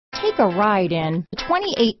Take a ride in the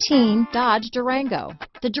 2018 Dodge Durango.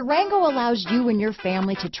 The Durango allows you and your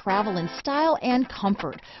family to travel in style and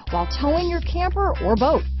comfort while towing your camper or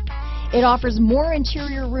boat. It offers more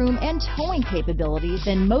interior room and towing capability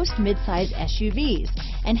than most midsize SUVs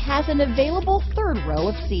and has an available third row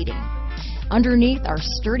of seating. Underneath are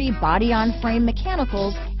sturdy body-on-frame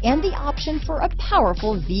mechanicals and the option for a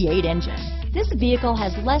powerful V8 engine. This vehicle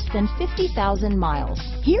has less than 50,000 miles.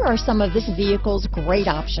 Here are some of this vehicle's great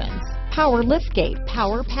options: power liftgate,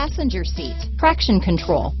 power passenger seat, traction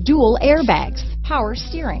control, dual airbags, power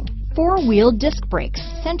steering, four-wheel disc brakes,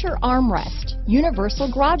 center armrest,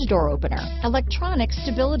 universal garage door opener, electronic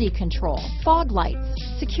stability control, fog lights,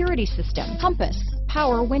 security system, compass,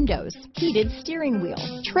 power windows, heated steering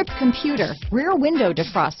wheel, trip computer, rear window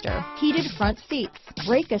defroster, heated front seats,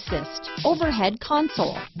 brake assist, overhead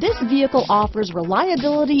console. This vehicle offers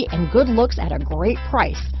reliability and good looks at a great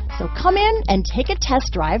price. So come in and take a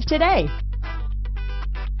test drive today.